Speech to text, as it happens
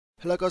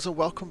Hello guys and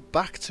welcome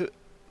back to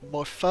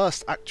my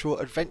first actual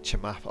adventure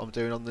map I'm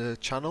doing on the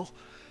channel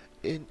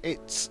in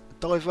its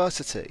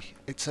diversity.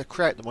 It's a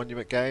create the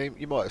monument game.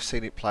 You might have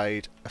seen it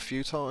played a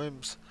few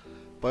times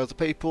by other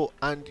people,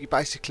 and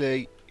it's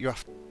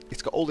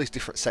got all these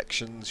different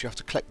sections. You have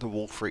to collect the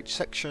wool for each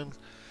section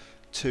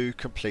to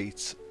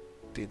complete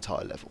the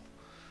entire level,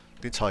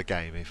 the entire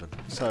game even.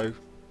 So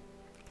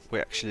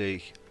we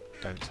actually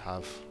don't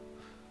have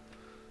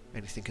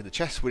anything in the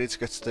chest. We need to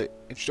go to the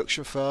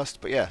introduction first,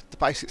 but yeah, the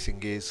basic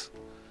thing is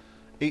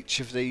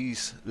each of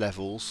these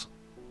levels,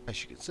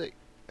 as you can see,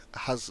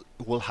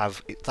 will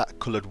have that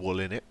coloured wool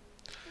in it.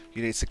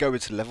 You need to go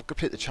into the level,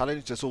 complete the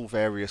challenge. There's all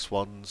various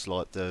ones,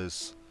 like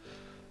there's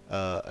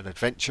an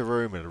adventure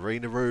room, an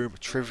arena room, a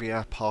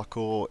trivia,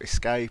 parkour,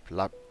 escape,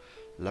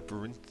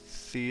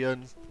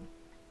 labyrinthian,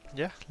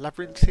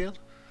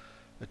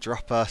 a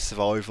dropper,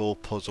 survival,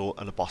 puzzle,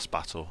 and a boss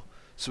battle.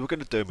 So we're going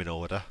to do them in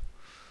order,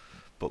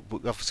 but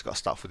we've obviously got to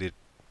start with the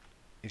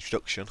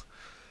introduction.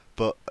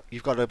 But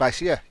you've got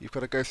to you've got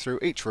to go through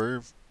each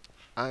room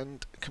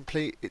and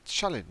complete its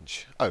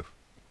challenge. Oh,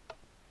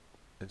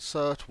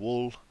 insert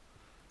wool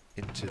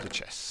into the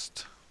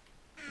chest.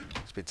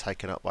 It's been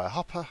taken up by a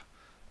hopper.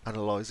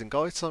 Analysing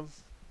item.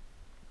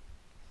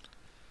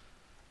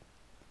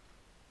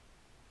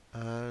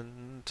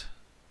 And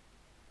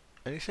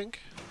anything?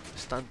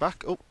 Stand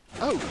back. Oh,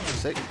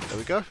 see, there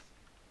we go.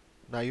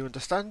 Now you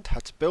understand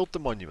how to build the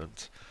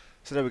monument.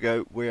 So there we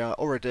go. We are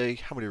already,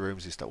 how many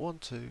rooms is that? 1,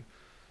 2,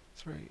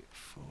 3,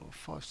 4,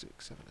 5,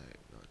 6, 7, 8,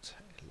 9, 10,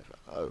 11.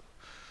 Oh,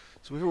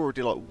 so we've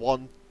already like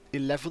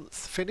 1/11th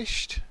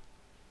finished.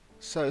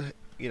 So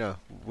you know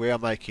we are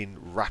making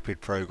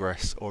rapid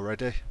progress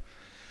already.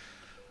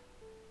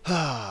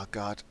 Ah,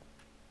 God.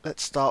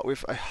 Let's start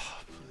with.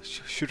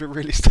 Should we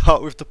really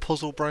start with the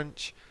puzzle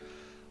branch?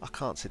 I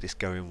can't see this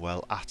going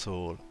well at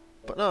all.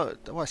 But no,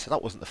 I said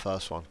that wasn't the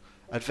first one.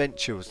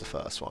 Adventure was the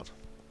first one.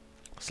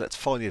 So let's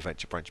find the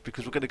adventure branch,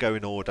 because we're going to go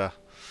in order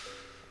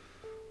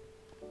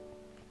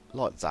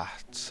like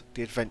that.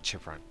 The adventure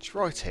branch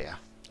right here.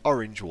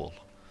 Orange wool.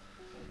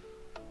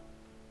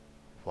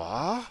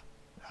 What?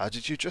 How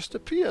did you just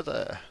appear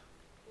there?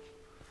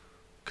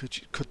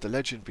 Could the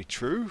legend be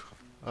true?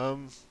 Oh,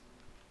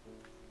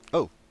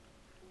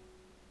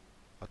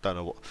 I don't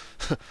know what.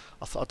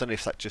 I don't know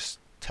if that just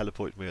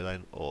teleported me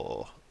then,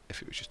 or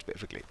if it was just a bit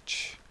of a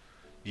glitch.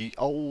 Ye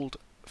old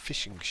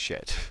fishing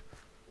shed.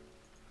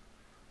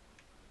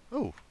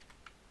 Oh,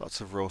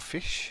 lots of raw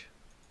fish.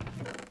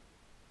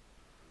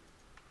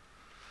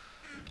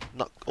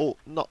 Not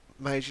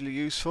majorly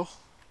useful,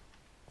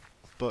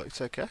 but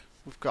it's okay.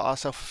 We've got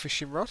ourselves a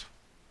fishing rod.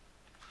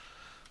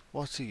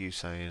 What are you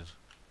saying?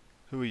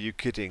 Who are you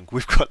kidding?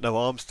 We've got no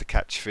arms to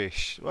catch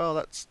fish. Well,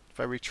 that's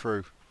very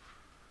true.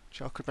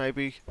 I could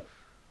maybe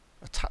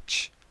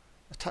attach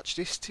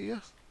this to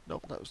you.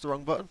 Nope, that was the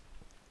wrong button.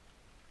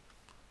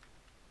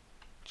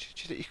 Do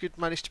you think you could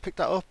manage to pick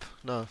that up?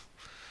 No.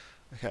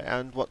 Okay,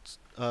 and what's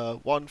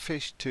 1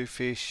 fish, 2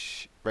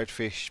 fish, red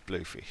fish,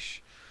 blue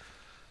fish.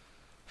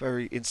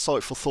 Very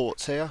insightful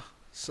thoughts here.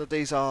 So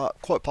these are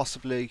quite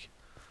possibly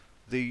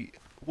the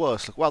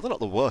worst. Well, they're not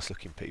the worst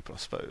looking people, I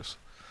suppose.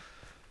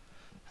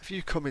 Have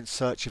you come in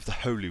search of the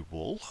holy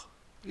wool?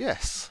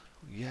 Yes.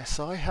 Yes,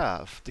 I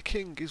have. The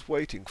king is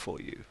waiting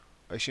for you.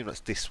 I assume that's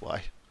this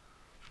way.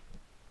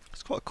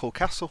 It's quite a cool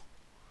castle.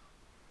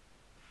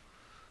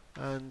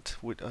 And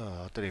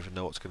I don't even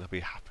know what's going to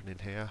be happening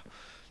here.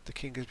 The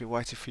king has been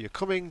waiting for your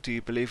coming. Do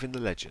you believe in the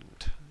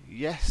legend?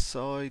 Yes,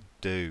 I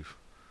do.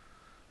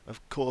 Of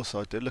course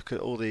I do. Look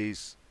at all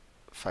these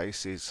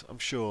faces. I'm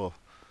sure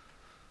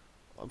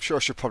I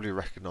should probably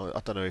recognise. I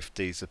don't know if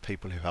these are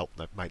people who helped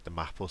make the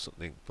map or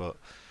something, but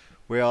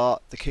we are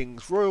the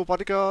king's royal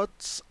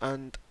bodyguards,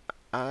 and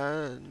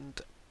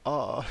and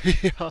I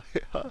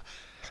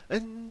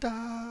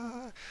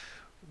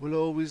will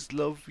always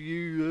love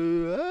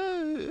you.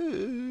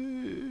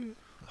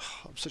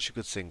 I'm such a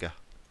good singer.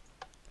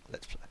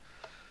 Let's play.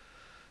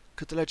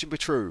 Could the legend be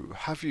true?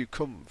 Have you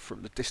come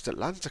from the distant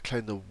lands to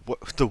claim the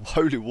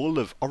holy wool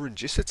of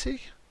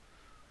orangicity?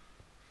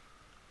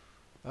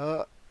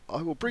 I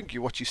will bring you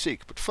what you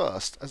seek, but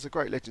first, as the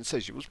great legend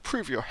says, you must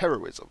prove your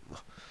heroism.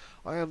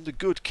 I am the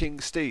good King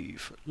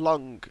Steve.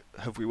 Long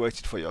have we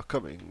waited for your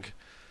coming,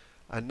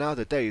 and now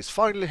the day is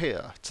finally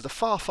here. To the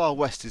far, far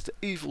west is the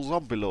evil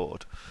zombie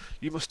lord.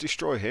 You must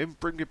destroy him,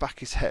 bring me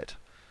back his head.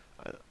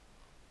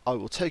 I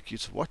will take you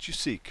to what you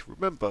seek.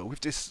 Remember,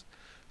 with this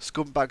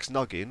scumbag's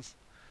noggin,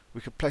 we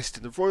can place it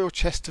in the royal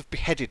chest of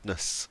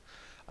beheadedness,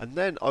 and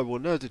then I will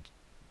know that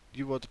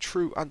you are the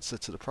true answer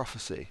to the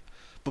prophecy.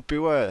 But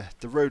beware,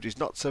 the road is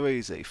not so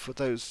easy, for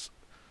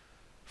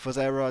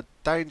there are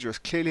dangerous,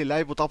 clearly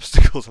labelled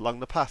obstacles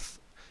along the path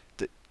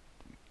that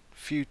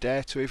few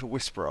dare to even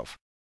whisper of.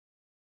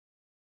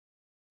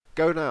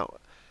 Go now,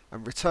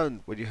 and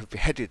return when you have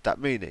beheaded that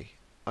meanie.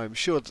 I am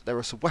sure that there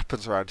are some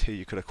weapons around here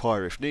you can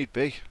acquire if need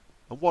be.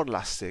 And one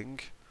last thing,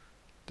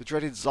 the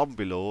dreaded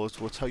zombie lord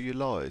will tell you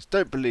lies.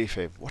 Don't believe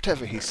him,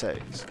 whatever he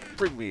says.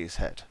 Bring me his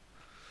head.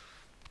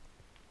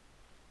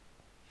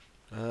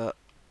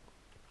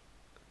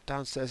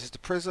 Downstairs is the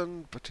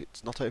prison, but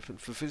it's not open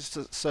for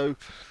visitors. So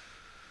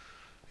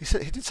he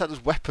said he did say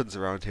there's weapons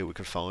around here we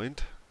can find.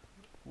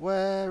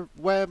 Where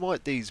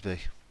might these be?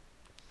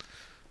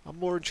 I'm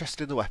more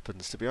interested in the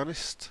weapons, to be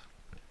honest.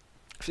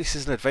 If this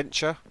is an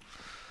adventure,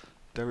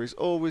 there is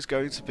always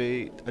going to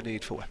be a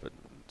need for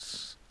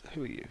weapons.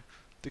 Who are you?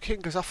 The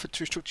king has offered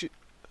to instruct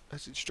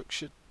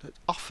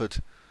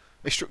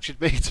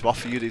me to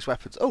offer you these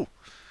weapons. Oh,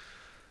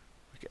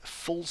 we get a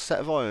full set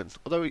of iron.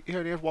 Although he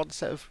only had one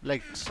set of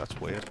legs, that's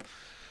weird.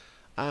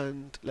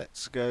 And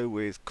let's go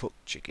with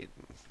cooked chicken.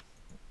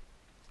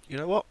 You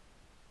know what?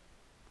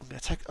 I'm gonna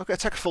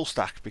take a full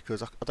stack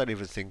because I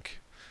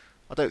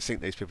don't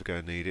think these people are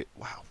going to need it.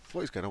 Wow,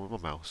 what is going on with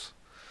my mouse?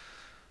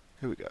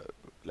 Here we go.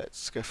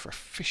 Let's go for a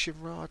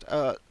fishing rod.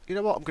 You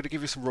know what? I'm going to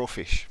give you some raw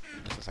fish.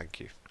 So thank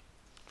you.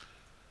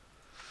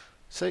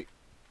 See,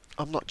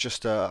 I'm not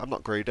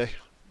greedy.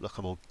 Look,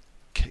 I'm all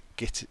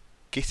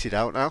kitted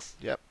out now.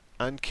 Yep,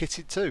 and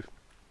kitted too.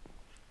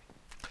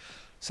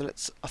 So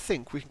I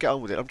think we can get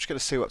on with it. I'm just going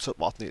to see what's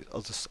up.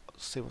 I'll just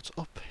see what's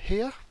up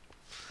here.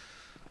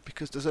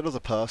 Because there's another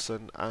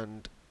person,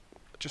 and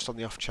just on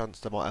the off chance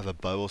they might have a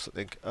bow or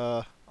something.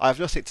 I have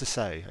nothing to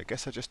say. I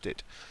guess I just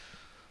did.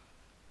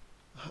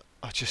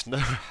 I just know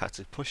how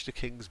to push the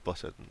king's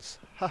buttons.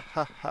 Ha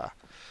ha ha.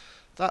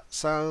 That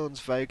sounds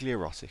vaguely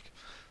erotic.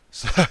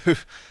 So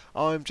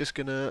I'm just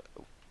gonna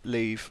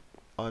leave.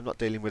 I'm not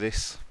dealing with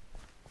this.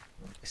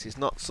 This is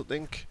not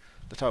something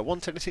that I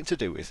want anything to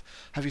do with.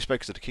 Have you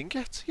spoken to the king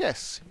yet?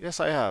 Yes, yes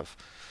I have.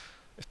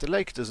 If the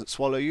lake doesn't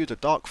swallow you, the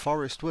dark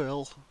forest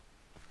will.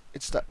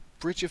 It's that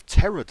bridge of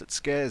terror that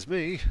scares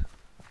me.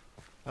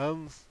 Are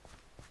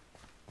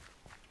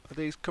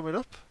these coming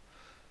up?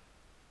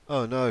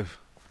 Oh no.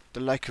 The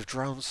lake of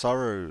drowned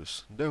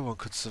sorrows. No one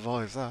could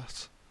survive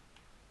that.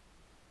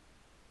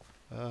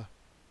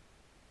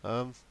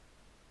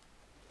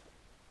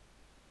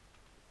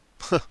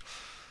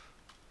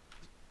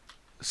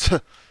 So,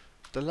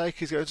 the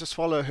lake is going to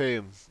swallow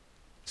him.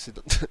 So,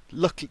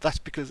 luckily, that's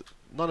because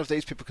none of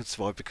these people can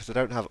survive because they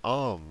don't have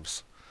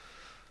arms.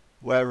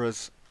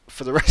 Whereas,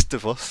 for the rest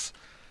of us,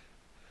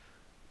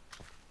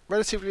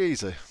 relatively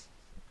easy.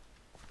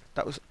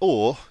 That was,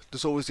 or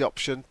there's always the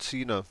option to,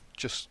 you know,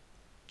 just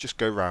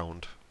go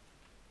round,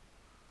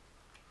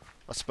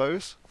 I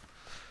suppose.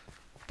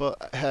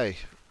 But hey,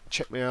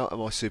 check me out and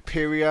my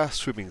superior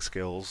swimming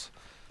skills.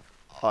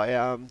 I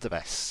am the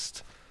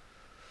best.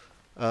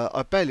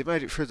 I barely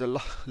made it through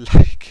the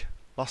lake.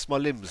 Lost my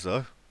limbs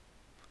though.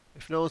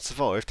 If no one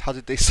survived, how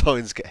did these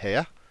signs get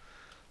here?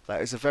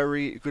 That is a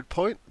very good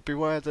point.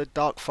 Beware the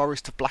dark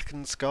forest of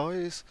blackened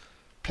skies.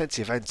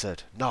 Plenty have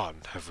entered, none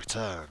have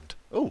returned.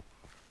 Oh.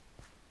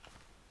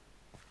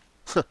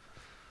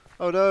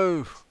 Oh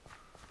no.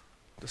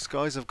 The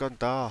skies have gone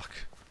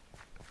dark.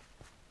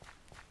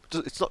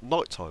 It's not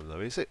night time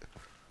though, is it?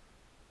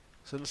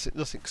 So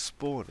nothing's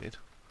spawning.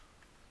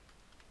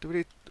 Do we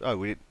need... Oh,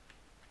 we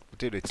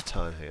do need to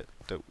turn here,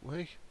 don't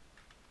we?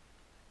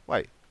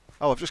 Wait.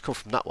 Oh, I've just come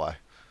from that way.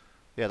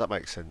 Yeah, that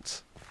makes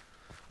sense.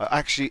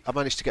 I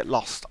managed to get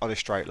lost on a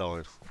straight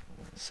line.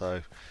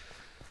 So,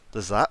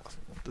 there's that.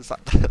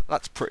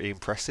 That's pretty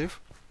impressive.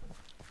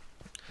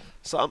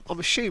 So I'm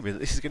assuming that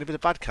this is going to be the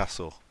bad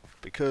castle.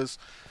 Because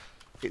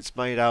it's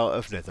made out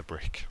of nether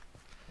brick.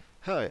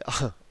 Hey,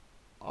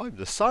 I'm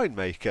the sign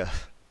maker.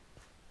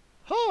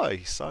 Hi,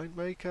 sign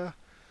maker.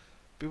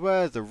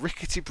 Beware the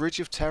rickety bridge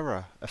of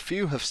terror. A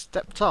few have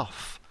stepped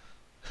off.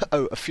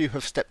 Oh, a few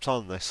have stepped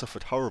on. They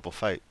suffered horrible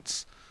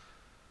fates.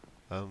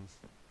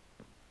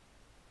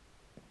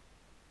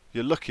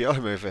 You're lucky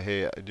I'm over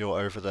here and you're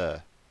over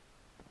there.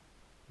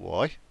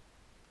 Why?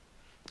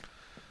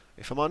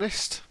 If I'm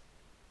honest,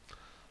 I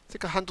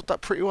think I handled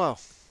that pretty well.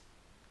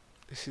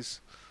 This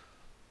is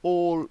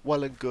all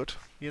well and good,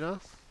 you know,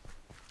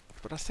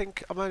 but I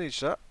think I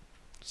managed that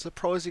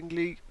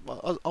surprisingly.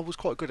 Well, I was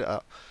quite good at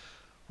that.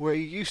 Where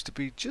you used to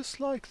be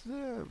just like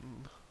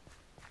them.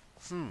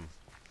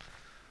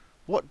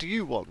 What do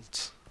you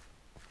want?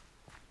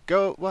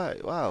 Go away.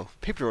 Wow,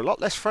 people are a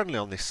lot less friendly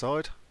on this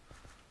side.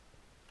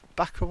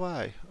 Back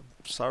away.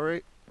 I'm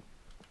sorry.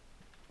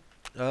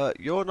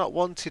 You're not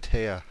wanted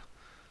here.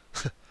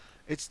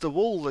 It's the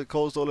wall that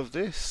caused all of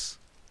this.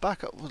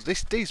 Back up. Well,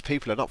 these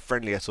people are not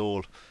friendly at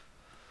all.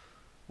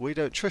 We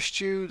don't trust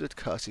you. The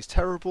curse is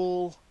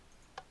terrible.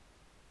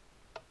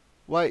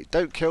 Wait,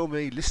 don't kill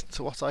me. Listen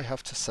to what I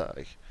have to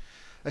say.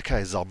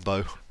 Okay,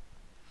 Zombo.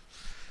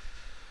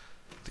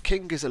 The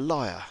king is a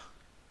liar.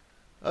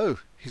 Oh,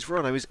 his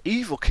real name is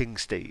Evil King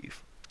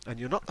Steve. And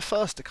you're not the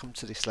first to come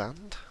to this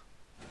land.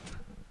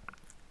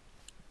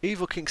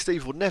 Evil King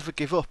Steve will never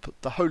give up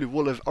the holy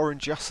wool of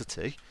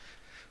orangeosity,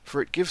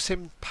 for it gives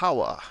him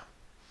power.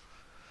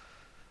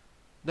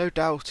 No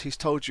doubt he's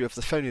told you of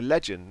the phony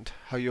legend,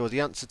 how you're the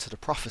answer to the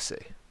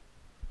prophecy.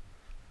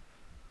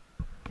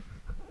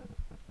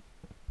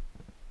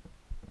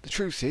 The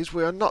truth is,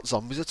 we are not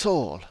zombies at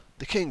all.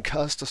 The king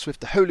cursed us with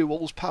the holy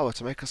wool's power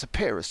to make us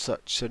appear as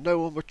such, so no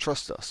one would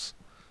trust us.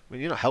 I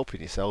mean, you're not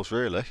helping yourselves,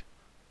 really,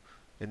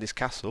 in this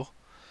castle.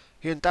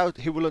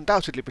 He will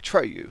undoubtedly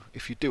betray you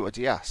if you do what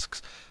he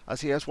asks,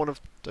 as he has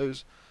with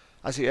those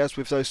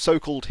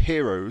so-called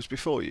heroes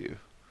before you.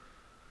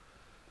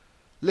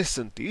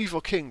 Listen, the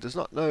evil king does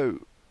not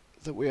know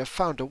that we have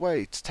found a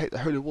way to take the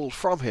holy wall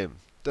from him.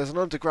 There's an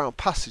underground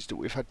passage that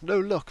we've had no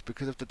luck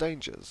because of the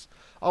dangers.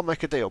 I'll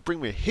make a deal. Bring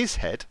me his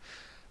head,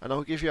 and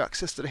I'll give you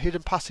access to the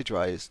hidden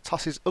passageways.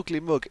 Toss his ugly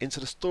mug into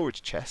the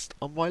storage chest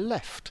on my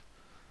left.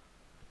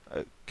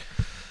 No.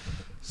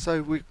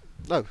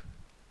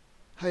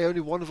 Hey,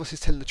 only one of us is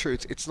telling the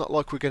truth. It's not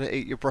like we're going to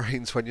eat your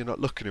brains when you're not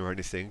looking or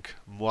anything.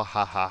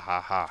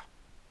 Mwahahaha.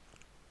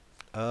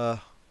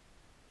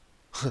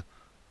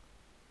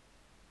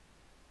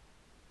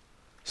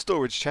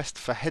 Storage chest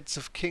for heads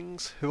of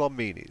kings who are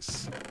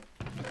meanies.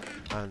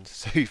 And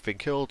so you've been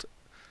killed.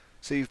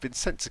 So you've been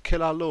sent to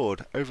kill our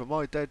lord over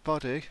my dead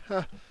body.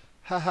 Ha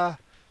ha ha.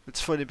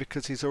 It's funny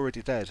because he's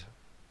already dead.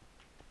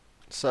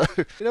 So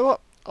you know what?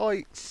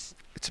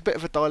 It's a bit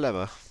of a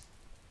dilemma.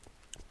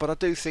 But I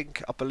do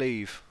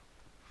believe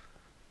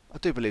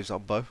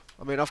Zombo.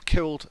 I mean, I've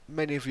killed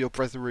many of your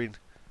brethren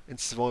in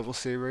survival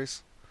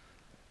series,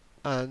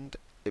 and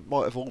it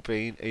might have all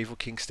been Evil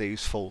King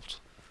Steve's fault.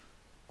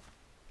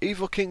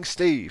 Evil King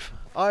Steve,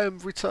 I am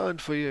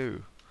returned for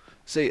you.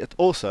 See,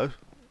 also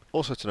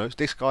to note,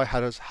 this guy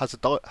has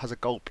a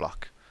gold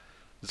block.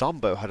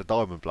 Zombo had a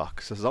diamond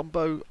block, so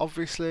Zombo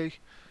obviously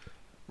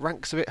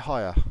ranks a bit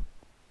higher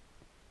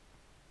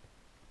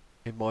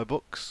in my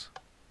books.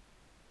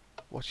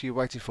 What are you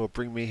waiting for?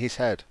 Bring me his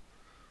head.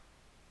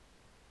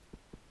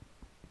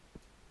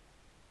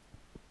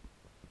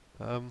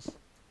 Ha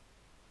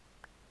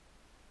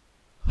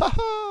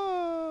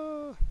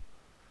ha!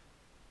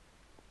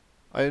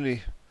 I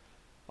only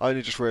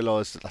just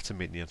realised that that's a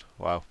minion.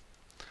 Wow.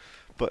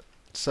 But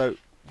so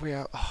we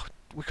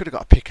could have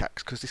got a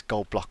pickaxe because this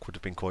gold block would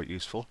have been quite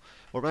useful.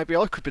 Or maybe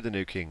I could be the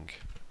new king.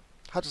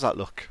 How does that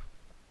look?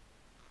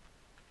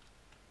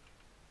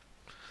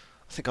 I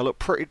think I look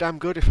pretty damn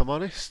good if I'm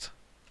honest.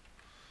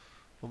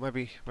 Or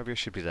maybe I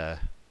should be there.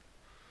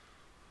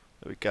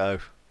 There we go.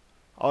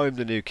 I'm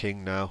the new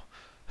king now.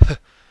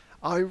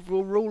 I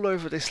will rule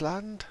over this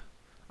land,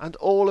 and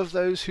all of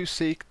those who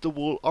seek the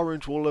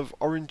orange wool of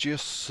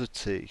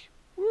orangeosity.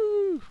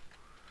 Woo!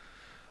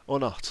 Or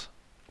not.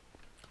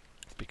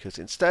 Because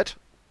instead,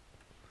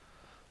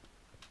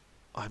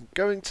 I'm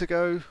going to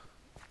go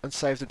and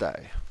save the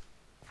day.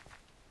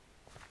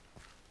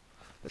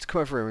 Let's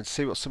come over here and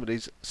see what some of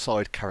these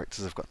side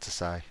characters have got to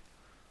say.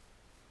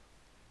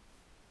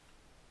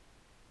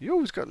 You've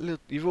always got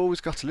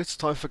a little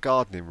time for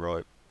gardening,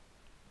 right?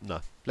 No.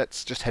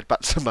 Let's just head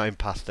back to the main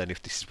path then,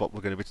 if this is what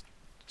we're going to be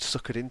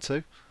suckered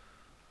into.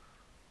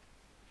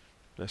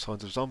 No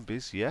signs of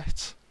zombies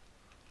yet.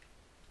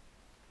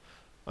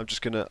 I'm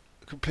just going to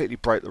completely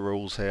break the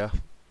rules here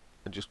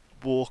and just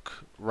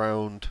walk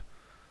round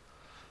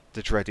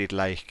the dreaded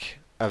lake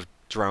of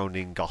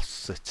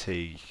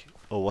Drowningosity,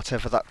 or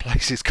whatever that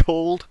place is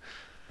called,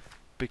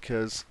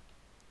 because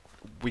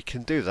we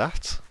can do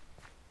that.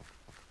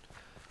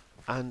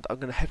 And I'm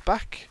going to head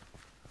back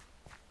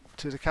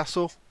to the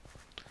castle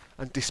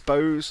and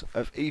dispose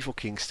of Evil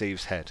King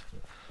Steve's head.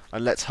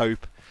 And let's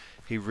hope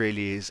he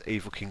really is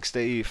Evil King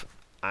Steve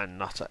and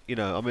not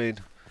I mean,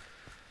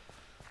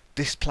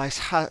 this place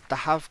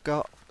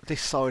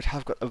this side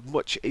have got a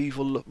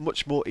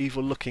much more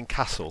evil looking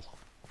castle.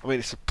 I mean,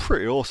 it's a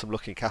pretty awesome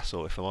looking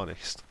castle if I'm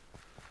honest.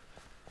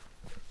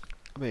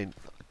 I mean,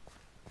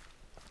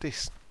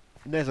 this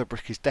nether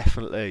brick is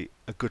definitely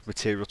a good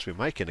material to be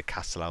making a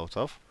castle out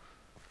of.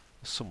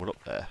 There's someone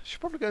up there. Should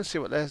probably go and see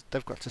what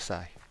they've got to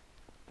say.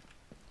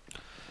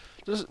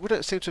 We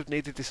don't seem to have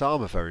needed this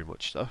armour very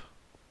much though.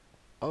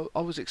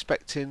 I was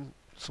expecting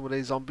some of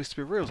these zombies to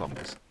be real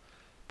zombies.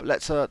 But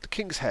let's the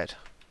king's head.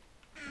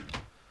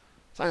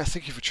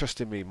 Thank you for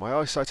trusting me. My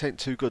eyesight ain't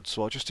too good,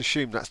 so I'll just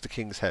assume that's the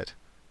king's head.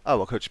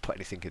 Oh, I could just put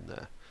anything in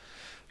there.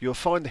 You'll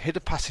find the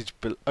hidden passage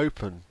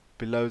open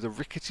below the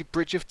rickety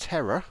bridge of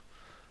terror.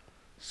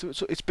 So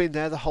it's been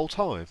there the whole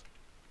time.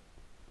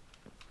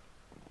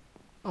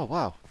 Oh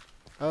wow.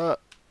 Let's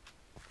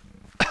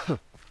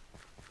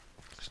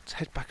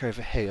head back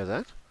over here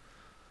then.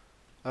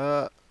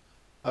 Oh,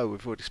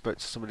 we've already spoke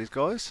to some of these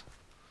guys.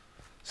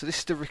 So this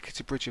is the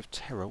rickety bridge of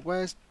terror.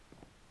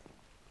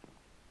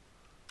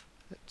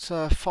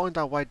 Let's find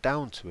our way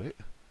down to it.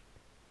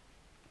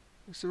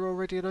 Is there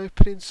already an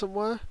opening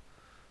somewhere?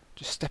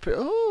 Just step it.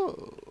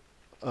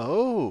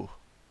 Oh.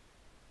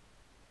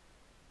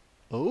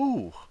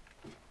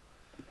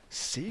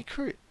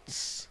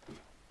 Secrets.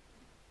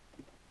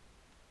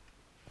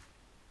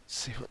 Let's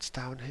see what's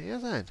down here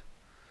then.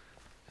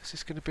 Is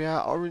this going to be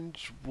our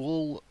orange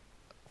wool?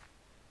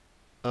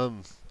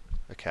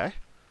 Okay.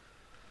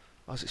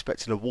 I was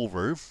expecting a wool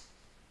room.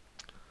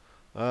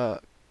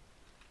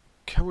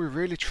 Can we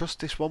really trust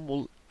this one?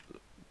 Will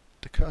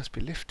the curse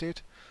be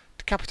lifted?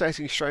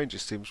 Decapitating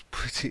strangers seems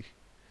pretty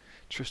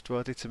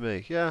trustworthy to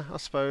me. Yeah, I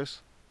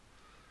suppose.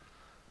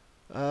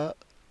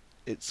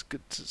 It's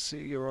good to see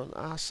you're on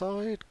our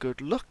side.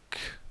 Good luck.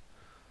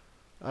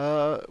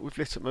 We've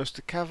lit up most of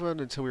the cavern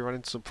until we ran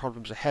into some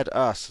problems ahead of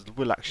us. There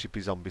will actually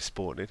be zombies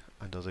spawning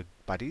and other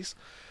baddies.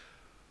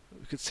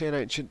 We could see an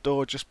ancient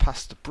door just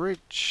past the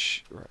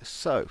bridge. Right,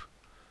 so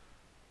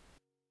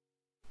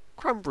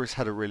Cranberries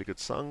had a really good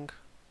song.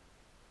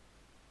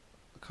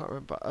 I can't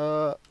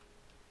remember.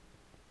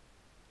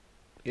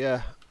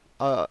 Yeah.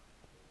 I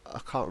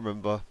can't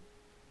remember.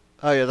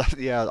 Oh yeah,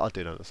 yeah, I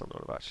do know the song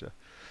about actually.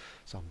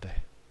 Zombie.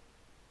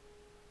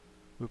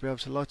 We'll be able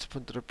to light up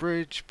under the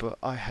bridge, but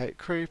I hate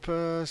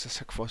creepers. The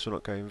sacrifice will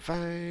not go in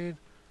vain.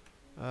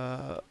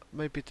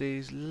 Maybe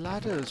these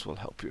ladders will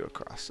help you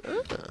across.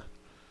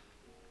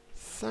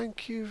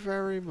 Thank you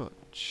very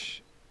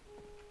much.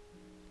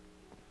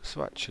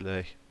 So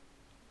actually,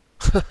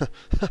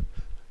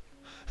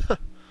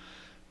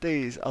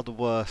 these are the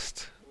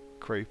worst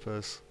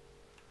creepers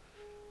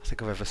I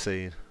think I've ever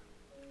seen.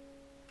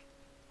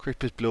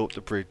 Creepers blew up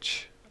the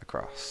bridge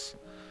across.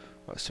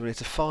 Right, so we need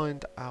to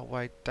find our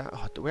way down.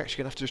 Oh, are we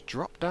actually going to have to just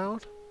drop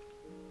down?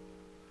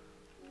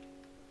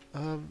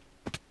 Oh,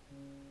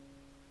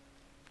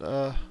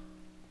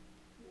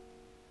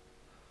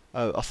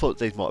 I thought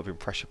these might have been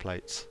pressure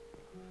plates.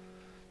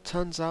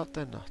 Turns out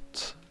they're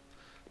not.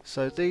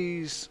 So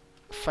these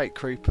fake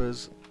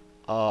creepers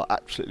are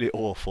absolutely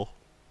awful.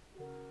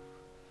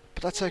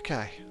 But that's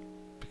okay.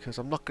 Because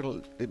I'm not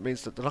gonna. It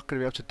means that they're not going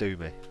to be able to do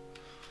me.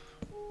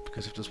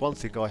 Because if there's one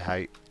thing I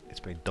hate, it's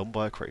being done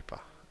by a creeper.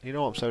 You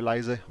know what, I'm so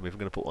lazy, I'm even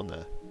going to put one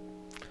there.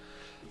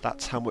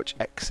 That's how much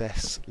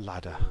excess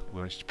ladder we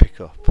managed to pick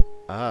up.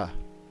 Ah.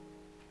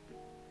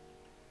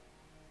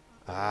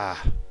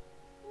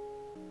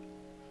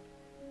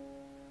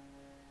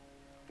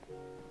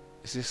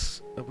 Is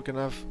this... Are we going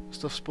to have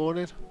stuff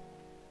spawning?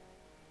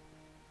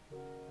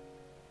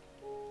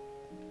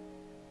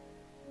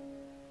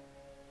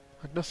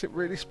 Had nothing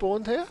really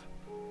spawned here?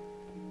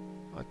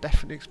 I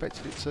definitely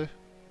expected it to.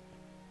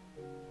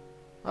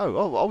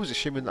 Oh, I was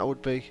assuming that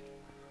would be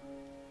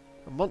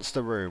a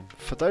monster room.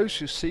 For those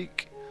who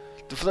seek...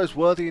 For those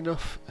worthy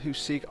enough who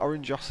seek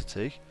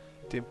orangosity,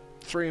 the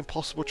 3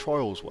 impossible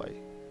trials wait.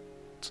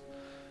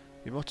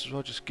 You might as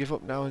well just give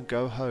up now and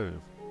go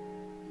home.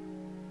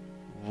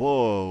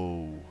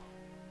 Whoa.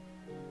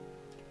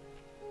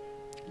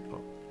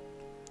 Oh,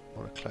 I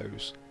want to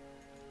close.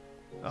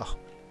 Oh,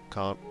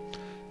 can't.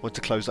 I want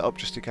to close that up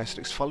just in case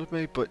it's followed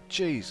me, but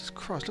Jesus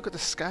Christ, look at the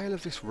scale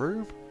of this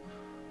room.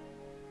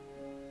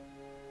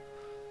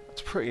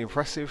 That's pretty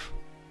impressive.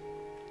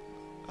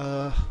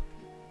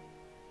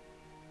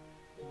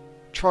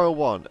 Trial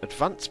 1.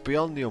 Advance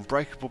beyond the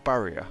unbreakable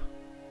barrier.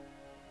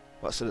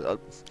 That's a...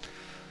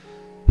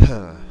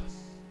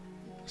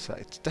 So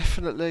it's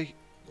definitely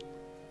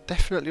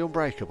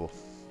unbreakable.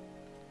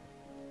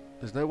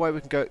 There's no way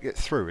we can get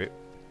through it.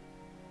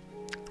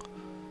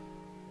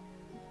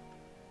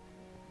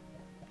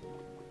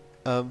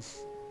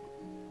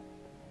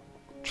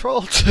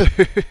 Trial 2.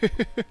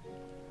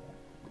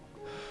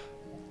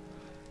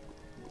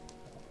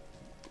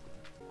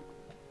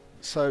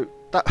 So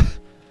that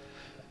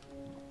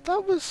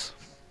was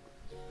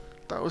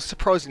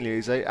surprisingly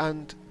easy,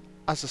 and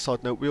as a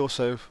side note, we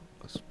also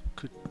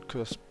could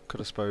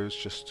I suppose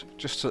just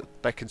so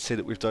they can see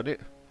that we've done it.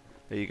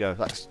 There you go.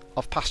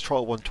 I've passed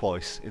trial 1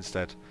 twice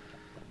instead.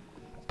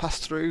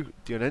 Passed through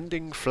the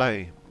unending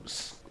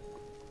flames.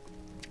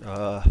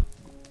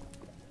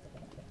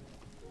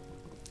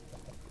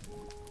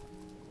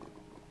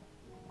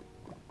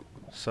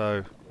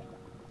 So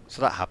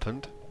that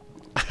happened,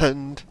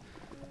 and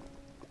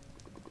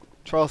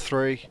trial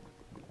 3.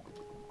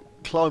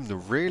 Climb the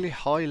really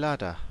high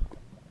ladder.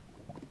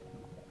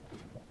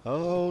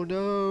 Oh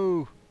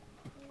no!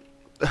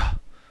 I'm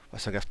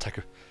gonna have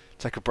to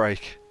take a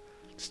break.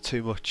 It's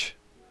too much.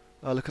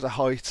 Oh, look at the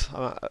height.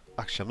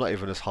 Actually, I'm not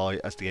even as high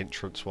as the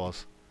entrance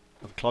was.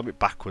 I can climb it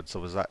backwards.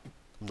 So I'm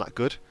that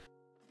good.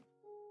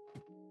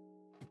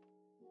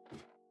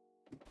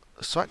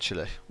 So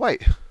actually,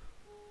 wait.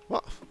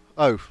 What?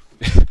 Oh,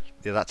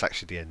 yeah, that's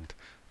actually the end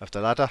of the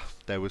ladder.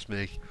 There was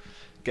me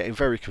getting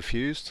very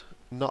confused.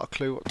 Not a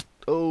clue what...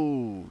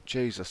 Oh,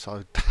 Jesus.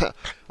 I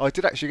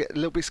did actually get a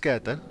little bit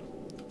scared then.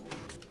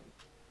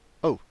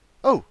 Oh.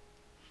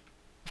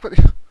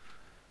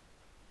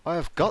 I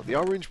have got the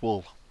orange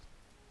wool.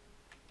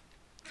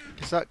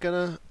 Is that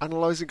gonna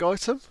analysing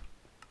item?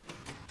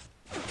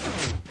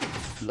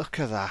 Look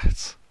at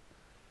that.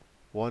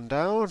 1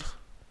 down.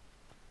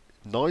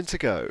 9 to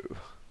go.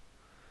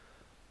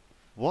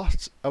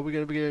 What are we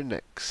going to be doing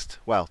next?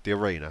 Well, the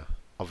arena,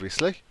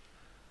 obviously.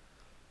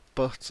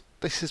 But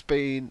this has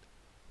been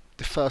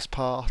the first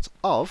part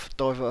of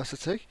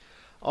diversity.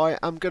 I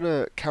am going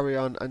to carry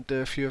on and do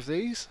a few of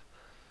these.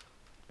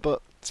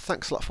 But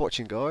thanks a lot for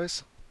watching,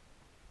 guys.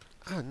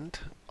 And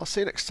I'll see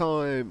you next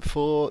time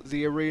for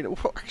the arena.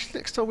 Well, actually,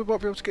 next time we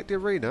might be able to get the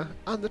arena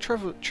and the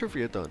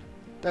trivia done.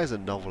 There's a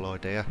novel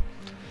idea.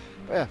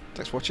 But yeah,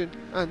 thanks for watching,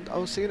 and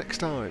I'll see you next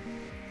time.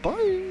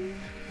 Bye!